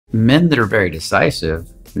Men that are very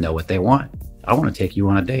decisive know what they want. I want to take you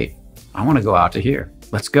on a date. I want to go out to here.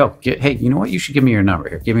 Let's go. Hey, you know what? You should give me your number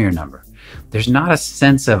here. Give me your number. There's not a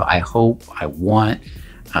sense of I hope, I want,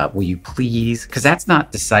 will you please? Because that's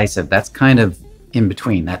not decisive. That's kind of in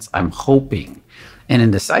between. That's I'm hoping. And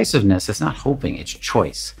in decisiveness, it's not hoping, it's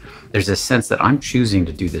choice. There's a sense that I'm choosing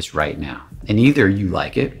to do this right now. And either you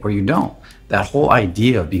like it or you don't. That whole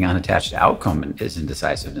idea of being unattached to outcome is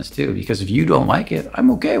indecisiveness too, because if you don't like it,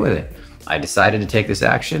 I'm okay with it. I decided to take this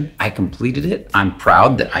action. I completed it. I'm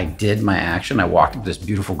proud that I did my action. I walked up to this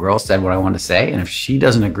beautiful girl, said what I wanted to say. And if she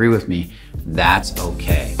doesn't agree with me, that's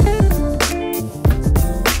okay.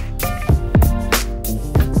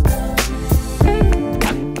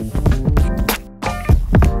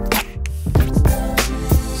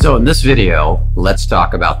 So in this video, let's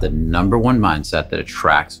talk about the #1 mindset that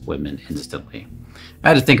attracts women instantly. I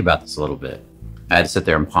had to think about this a little bit. I had to sit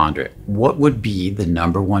there and ponder it. What would be the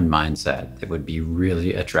 #1 mindset that would be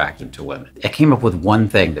really attractive to women? I came up with one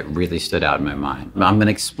thing that really stood out in my mind. I'm going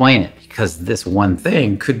to explain it because this one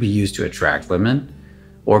thing could be used to attract women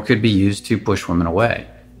or could be used to push women away,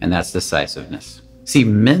 and that's decisiveness. See,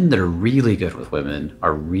 men that are really good with women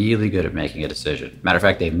are really good at making a decision. Matter of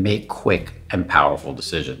fact, they make quick and powerful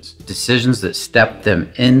decisions. Decisions that step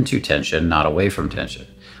them into tension, not away from tension.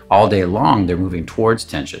 All day long, they're moving towards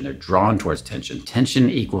tension. They're drawn towards tension. Tension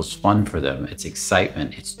equals fun for them. It's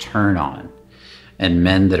excitement. It's turn on. And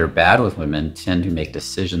men that are bad with women tend to make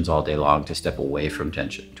decisions all day long to step away from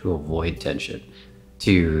tension, to avoid tension,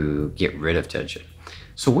 to get rid of tension.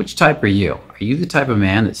 So which type are you? Are you the type of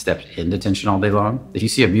man that steps into tension all day long? If you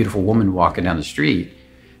see a beautiful woman walking down the street,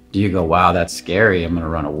 do you go, wow, that's scary, I'm gonna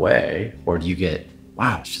run away? Or do you get,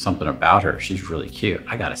 wow, something about her, she's really cute,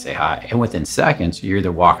 I gotta say hi. And within seconds, you're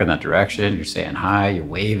either walking that direction, you're saying hi, you're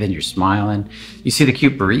waving, you're smiling. You see the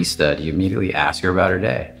cute barista, do you immediately ask her about her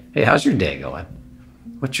day? Hey, how's your day going?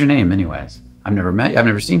 What's your name anyways? I've never met you, I've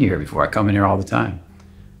never seen you here before, I come in here all the time.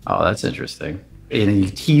 Oh, that's interesting. And you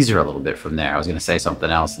tease her a little bit from there. I was gonna say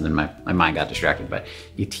something else and then my mind got distracted, but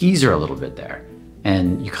you tease her a little bit there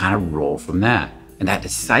and you kind of roll from that. And that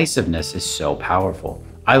decisiveness is so powerful.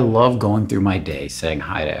 I love going through my day saying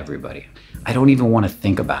hi to everybody. I don't even wanna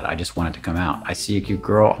think about it, I just want it to come out. I see a cute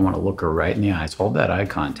girl, I wanna look her right in the eyes, hold that eye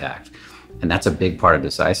contact. And that's a big part of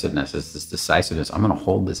decisiveness, is this decisiveness. I'm gonna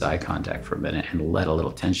hold this eye contact for a minute and let a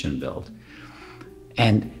little tension build.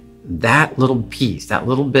 And that little piece, that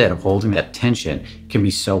little bit of holding that tension can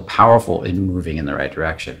be so powerful in moving in the right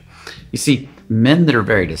direction. You see, men that are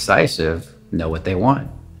very decisive know what they want.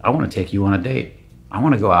 I want to take you on a date. I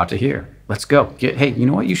want to go out to here. Let's go. Hey, you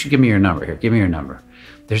know what? You should give me your number here. Give me your number.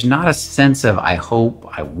 There's not a sense of I hope,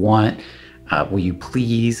 I want, will you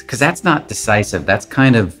please? Because that's not decisive. That's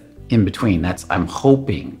kind of in between. That's I'm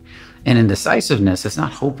hoping. And in decisiveness, it's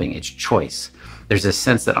not hoping, it's choice. There's a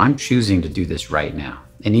sense that I'm choosing to do this right now.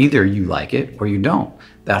 And either you like it or you don't.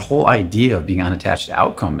 That whole idea of being unattached to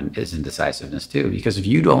outcome is indecisiveness too, because if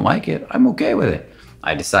you don't like it, I'm okay with it.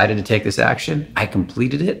 I decided to take this action. I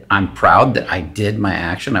completed it. I'm proud that I did my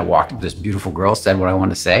action. I walked up to this beautiful girl, said what I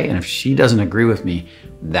wanted to say. And if she doesn't agree with me,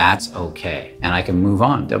 that's okay. And I can move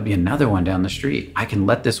on. There'll be another one down the street. I can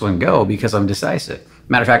let this one go because I'm decisive.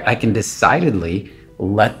 Matter of fact, I can decidedly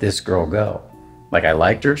let this girl go. Like I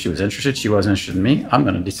liked her, she was interested, she wasn't interested in me. I'm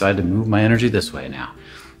gonna decide to move my energy this way now.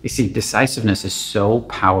 You see, decisiveness is so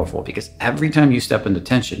powerful because every time you step into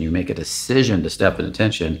tension, you make a decision to step into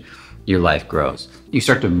tension, your life grows. You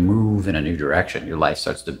start to move in a new direction. Your life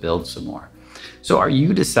starts to build some more. So are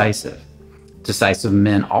you decisive? Decisive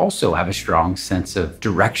men also have a strong sense of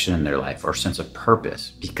direction in their life or sense of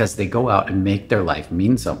purpose because they go out and make their life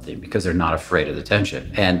mean something because they're not afraid of the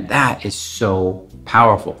tension. And that is so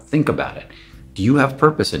powerful. Think about it. Do you have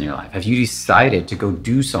purpose in your life? Have you decided to go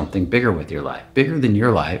do something bigger with your life? Bigger than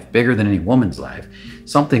your life, bigger than any woman's life,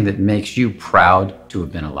 something that makes you proud to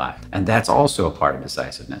have been alive. And that's also a part of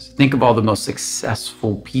decisiveness. Think of all the most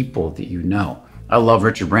successful people that you know. I love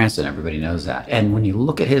Richard Branson, everybody knows that. And when you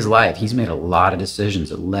look at his life, he's made a lot of decisions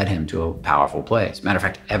that led him to a powerful place. Matter of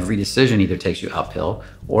fact, every decision either takes you uphill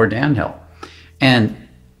or downhill. And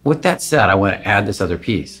with that said, I want to add this other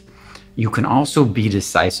piece. You can also be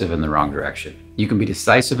decisive in the wrong direction. You can be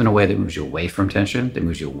decisive in a way that moves you away from tension, that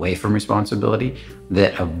moves you away from responsibility,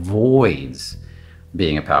 that avoids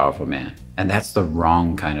being a powerful man. And that's the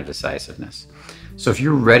wrong kind of decisiveness. So if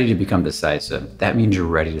you're ready to become decisive, that means you're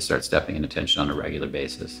ready to start stepping into tension on a regular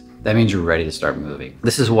basis. That means you're ready to start moving.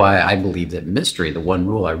 This is why I believe that Mystery, the one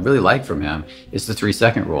rule I really like from him, is the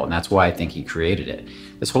 3-second rule. And that's why I think he created it.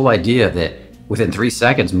 This whole idea that within 3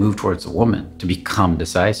 seconds, move towards a woman to become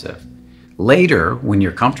decisive. Later, when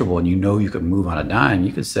you're comfortable and you know you can move on a dime,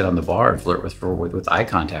 you can sit on the bar and flirt with eye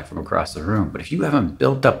contact from across the room. But if you haven't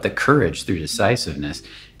built up the courage through decisiveness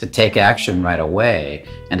to take action right away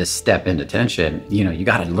and to step into tension, you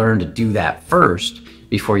got to learn to do that first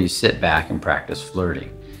before you sit back and practice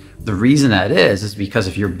flirting. The reason that is because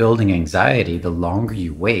if you're building anxiety, the longer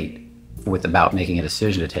you wait about making a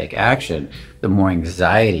decision to take action, the more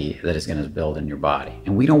anxiety that is going to build in your body.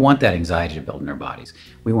 And we don't want that anxiety to build in our bodies.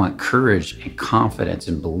 We want courage and confidence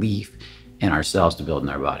and belief in ourselves to build in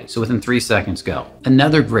our bodies. So within 3 seconds, go.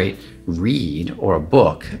 Another great read or a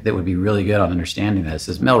book that would be really good on understanding this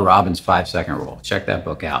is Mel Robbins' 5-second rule. Check that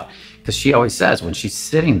book out, because she always says when she's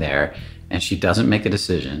sitting there and she doesn't make a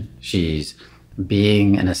decision, she's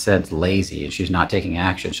being, in a sense, lazy, and she's not taking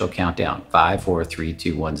action, she'll count down 5, 4, 3,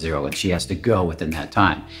 2, 1, 0, and she has to go within that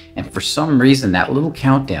time. And for some reason, that little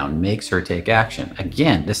countdown makes her take action.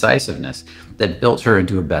 Again, decisiveness that built her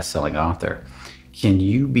into a best-selling author. Can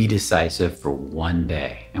you be decisive for one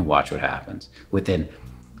day and watch what happens? Within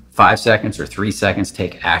 5 seconds or 3 seconds,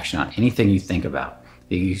 take action on anything you think about.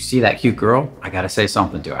 You see that cute girl? I got to say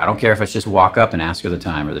something to her. I don't care if it's just walk up and ask her the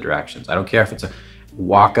time or the directions. I don't care if it's a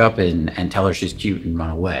walk up and tell her she's cute and run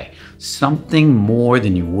away. Something more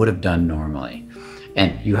than you would have done normally.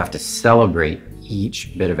 And you have to celebrate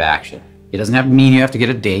each bit of action. It doesn't have to mean you have to get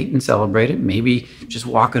a date and celebrate it. Maybe just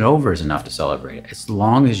walking over is enough to celebrate it, as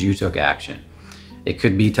long as you took action. It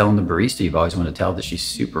could be telling the barista you've always wanted to tell that she's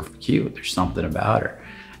super cute. There's something about her.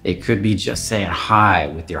 It could be just saying hi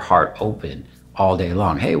with your heart open all day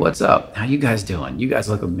long. Hey, what's up? How you guys doing? You guys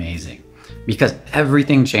look amazing. Because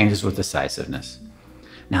everything changes with decisiveness.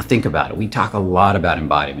 Now think about it. We talk a lot about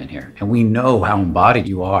embodiment here, and we know how embodied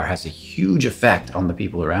you are has a huge effect on the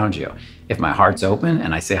people around you. If my heart's open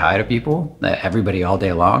and I say hi to people, everybody all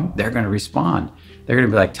day long, they're going to respond. They're going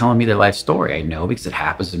to be like telling me their life story. I know, because it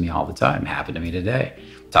happens to me all the time. It happened to me today.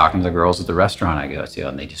 Talking to the girls at the restaurant I go to,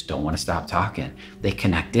 and they just don't want to stop talking. They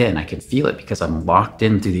connect in. I can feel it because I'm locked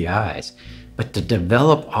in through the eyes. But to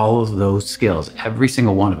develop all of those skills, every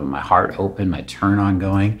single one of them, my heart open, my turn on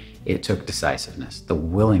going, it took decisiveness, the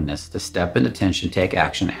willingness to step into tension, take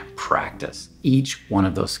action, and practice each one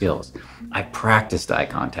of those skills. I practiced eye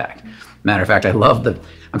contact. Matter of fact,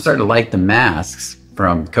 I'm starting to like the masks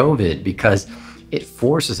from COVID, because it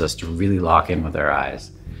forces us to really lock in with our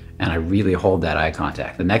eyes. And I really hold that eye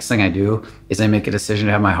contact. The next thing I do is I make a decision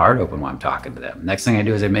to have my heart open while I'm talking to them. Next thing I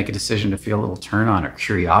do is I make a decision to feel a little turn on or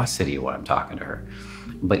curiosity while I'm talking to her.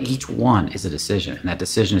 But each one is a decision, and that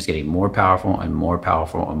decision is getting more powerful and more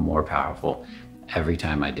powerful and more powerful every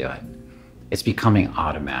time I do it. It's becoming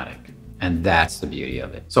automatic, and that's the beauty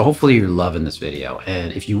of it. So hopefully you're loving this video,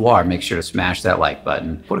 and if you are, make sure to smash that like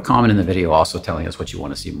button. Put a comment in the video also telling us what you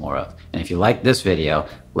want to see more of. And if you like this video,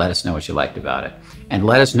 let us know what you liked about it, and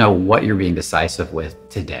let us know what you're being decisive with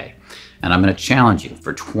today. And I'm going to challenge you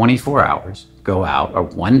for 24 hours, go out, or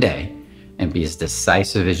one day, and be as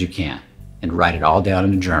decisive as you can. And write it all down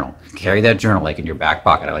in a journal. Carry that journal like in your back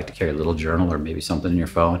pocket. I like to carry a little journal or maybe something in your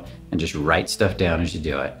phone, and just write stuff down as you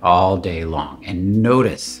do it all day long. And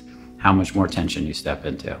notice how much more tension you step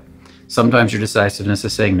into. Sometimes your decisiveness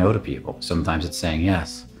is saying no to people. Sometimes it's saying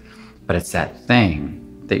yes. But it's that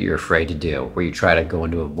thing that you're afraid to do, where you try to go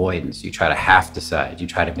into avoidance. You try to half decide. You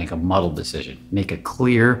try to make a muddled decision. Make a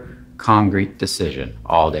clear, concrete decision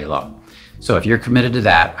all day long. So if you're committed to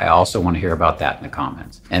that, I also want to hear about that in the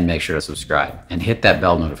comments. And make sure to subscribe and hit that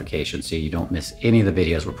bell notification so you don't miss any of the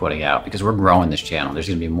videos we're putting out, because we're growing this channel. There's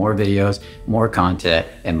going to be more videos, more content,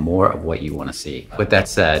 and more of what you want to see. With that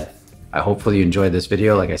said, I hopefully you enjoyed this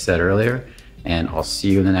video, like I said earlier, and I'll see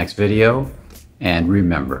you in the next video. And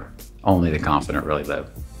remember, only the confident really live.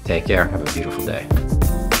 Take care. Have a beautiful day.